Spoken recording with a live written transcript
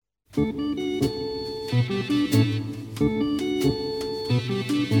A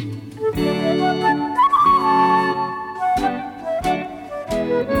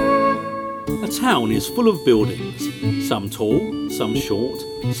town is full of buildings, some tall, some short,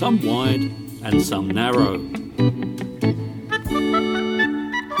 some wide and some narrow.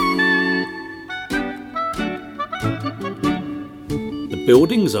 The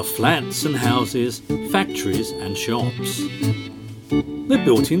buildings are flats and houses, factories and shops. They're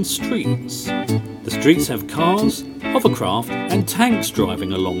built in streets. The streets have cars, hovercraft and tanks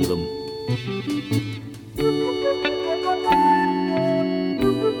driving along them.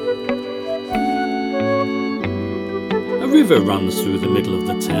 A river runs through the middle of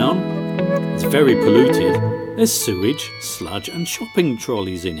the town. It's very polluted. There's sewage, sludge and shopping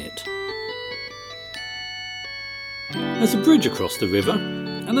trolleys in it. There's a bridge across the river,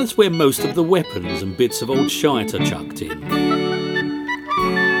 and that's where most of the weapons and bits of old shite are chucked in.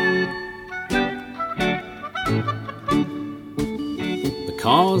 The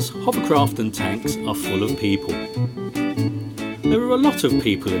cars, hovercraft and tanks are full of people. There are a lot of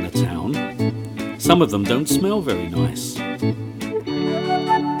people in a town. Some of them don't smell very nice. Do you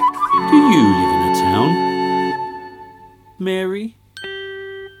live in a town? Mary,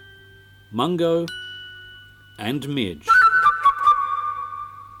 Mungo and Midge.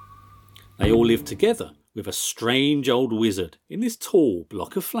 They all live together with a strange old wizard in this tall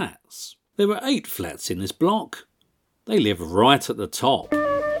block of flats. There are 8 flats in this block. They live right at the top.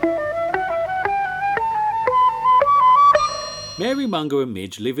 Mary, Mungo and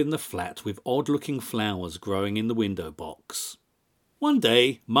Midge live in the flat with odd-looking flowers growing in the window box. One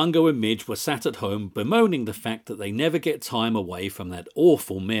day, Mungo and Midge were sat at home bemoaning the fact that they never get time away from that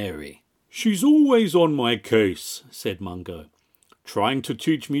awful Mary. "She's always on my case," said Mungo, "trying to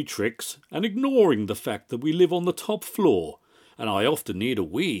teach me tricks and ignoring the fact that we live on the top floor, and I often need a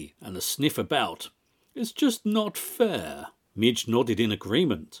wee and a sniff about. It's just not fair." Midge nodded in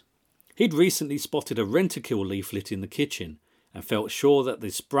agreement. He'd recently spotted a rent-a-kill leaflet in the kitchen and felt sure that the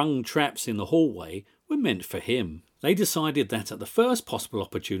sprung traps in the hallway were meant for him. They decided that at the first possible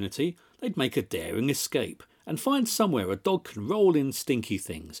opportunity they'd make a daring escape and find somewhere a dog can roll in stinky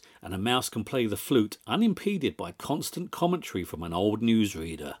things and a mouse can play the flute unimpeded by constant commentary from an old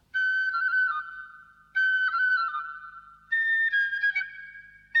newsreader.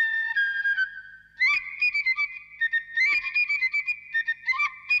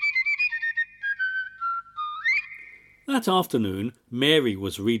 That afternoon, Mary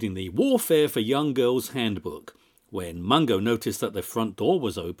was reading the Warfare for Young Girls handbook when Mungo noticed that the front door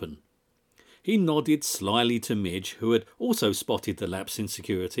was open. He nodded slyly to Midge, who had also spotted the lapse in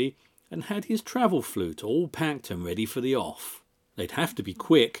security and had his travel flute all packed and ready for the off. They'd have to be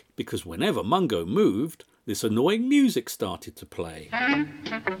quick because whenever Mungo moved, this annoying music started to play.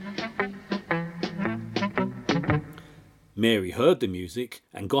 Mary heard the music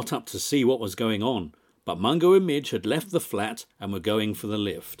and got up to see what was going on, but Mungo and Midge had left the flat and were going for the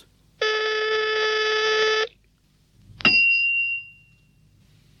lift.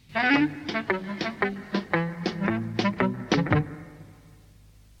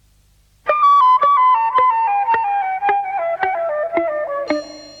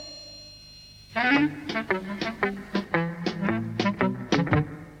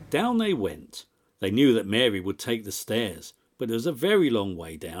 Down they went. They knew that Mary would take the stairs, but it was a very long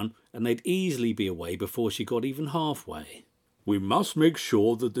way down and they'd easily be away before she got even halfway. "We must make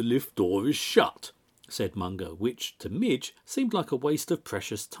sure that the lift door is shut," said Mungo, which to Midge seemed like a waste of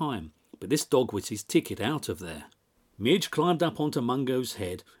precious time, but this dog was his ticket out of there. Midge climbed up onto Mungo's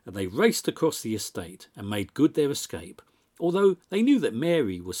head and they raced across the estate and made good their escape, although they knew that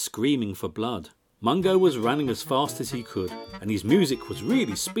Mary was screaming for blood. Mungo was running as fast as he could and his music was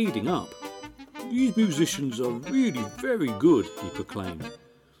really speeding up. "These musicians are really very good," he proclaimed.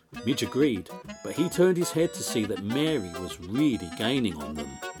 Midge agreed, but he turned his head to see that Mary was really gaining on them.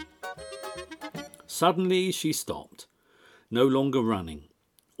 Suddenly she stopped, no longer running,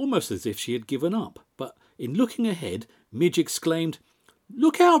 almost as if she had given up, but in looking ahead, Midge exclaimed,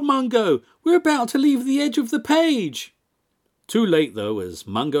 "Look out, Mungo! We're about to leave the edge of the page!" Too late though, as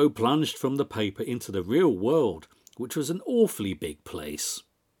Mungo plunged from the paper into the real world, which was an awfully big place.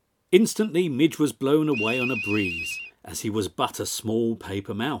 Instantly Midge was blown away on a breeze, as he was but a small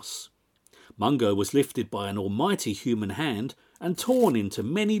paper mouse. Mungo was lifted by an almighty human hand and torn into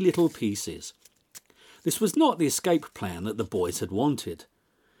many little pieces. This was not the escape plan that the boys had wanted.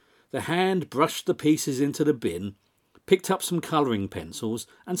 The hand brushed the pieces into the bin, picked up some colouring pencils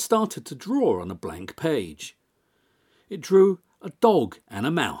and started to draw on a blank page. It drew a dog and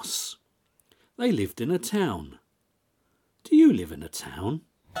a mouse. They lived in a town. Do you live in a town?